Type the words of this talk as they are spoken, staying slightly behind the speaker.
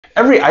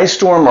Every ice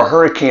storm or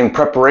hurricane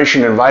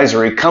preparation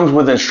advisory comes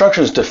with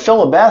instructions to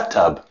fill a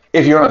bathtub.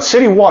 If you're on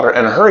city water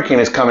and a hurricane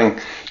is coming,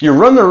 you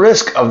run the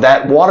risk of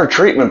that water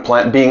treatment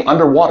plant being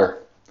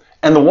underwater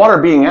and the water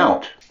being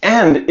out.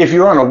 And if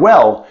you're on a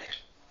well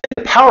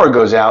and the power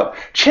goes out,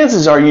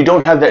 chances are you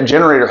don't have that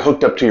generator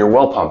hooked up to your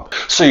well pump.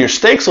 So your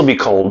steaks will be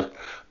cold,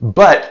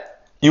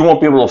 but you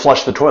won't be able to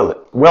flush the toilet.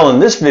 Well, in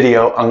this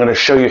video, I'm going to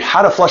show you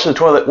how to flush the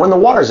toilet when the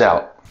water's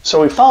out.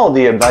 So we followed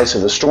the advice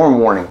of the storm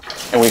warning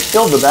and we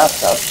filled the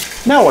bathtub.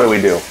 Now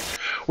what do?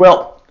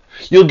 Well,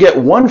 you'll get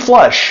one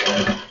flush,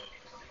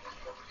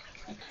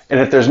 and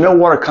if there's no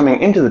water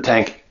coming into the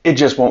tank, it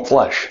just won't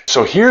flush.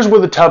 So here's where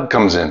the tub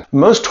comes in.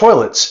 Most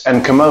toilets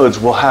and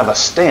commodes will have a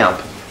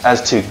stamp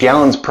as to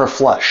gallons per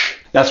flush.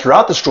 Now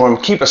throughout the storm,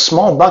 keep a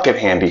small bucket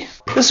handy.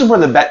 This is where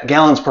the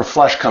gallons per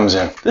flush comes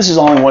in. This is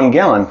only 1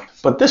 gallon,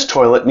 but this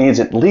toilet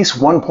needs at least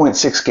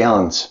 1.6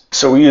 gallons.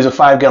 So we use a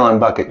 5-gallon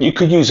bucket. You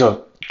could use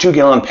a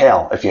 2-gallon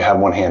pail if you have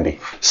one handy.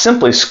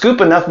 Simply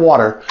scoop enough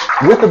water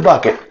with the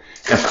bucket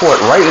and pour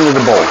it right into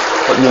the bowl.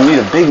 But you'll need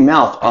a big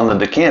mouth on the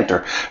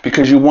decanter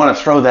because you want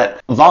to throw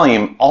that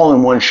volume all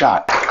in one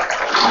shot.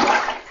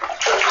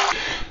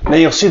 Now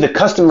you'll see the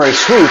customary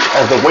swoosh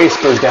as the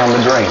waste goes down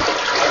the drain.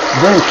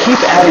 Then keep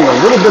adding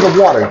a little bit of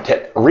water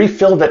to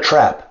refill the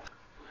trap.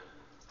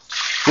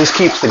 This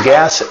keeps the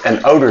gas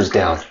and odors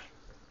down.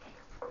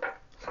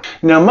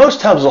 Now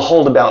most tubs will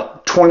hold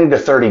about 20 to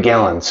 30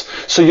 gallons,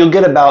 so you'll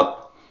get about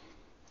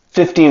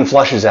 15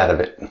 flushes out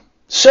of it.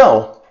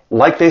 So,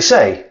 like they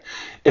say,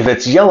 if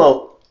it's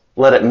yellow,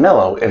 let it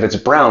mellow. If it's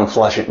brown,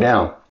 flush it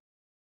down.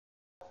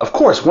 Of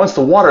course, once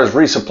the water is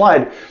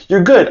resupplied,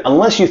 you're good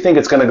unless you think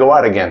it's going to go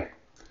out again.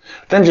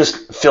 Then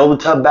just fill the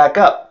tub back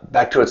up,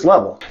 back to its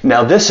level.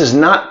 Now this is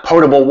not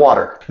potable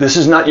water. This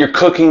is not your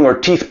cooking or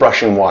teeth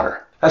brushing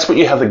water. That's what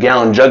you have the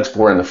gallon jugs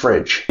for in the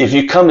fridge. If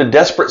you come to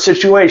desperate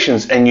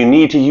situations and you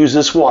need to use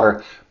this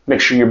water, make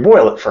sure you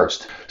boil it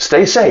first.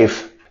 Stay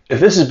safe. If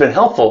this has been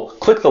helpful,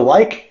 click the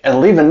like and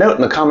leave a note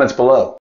in the comments below.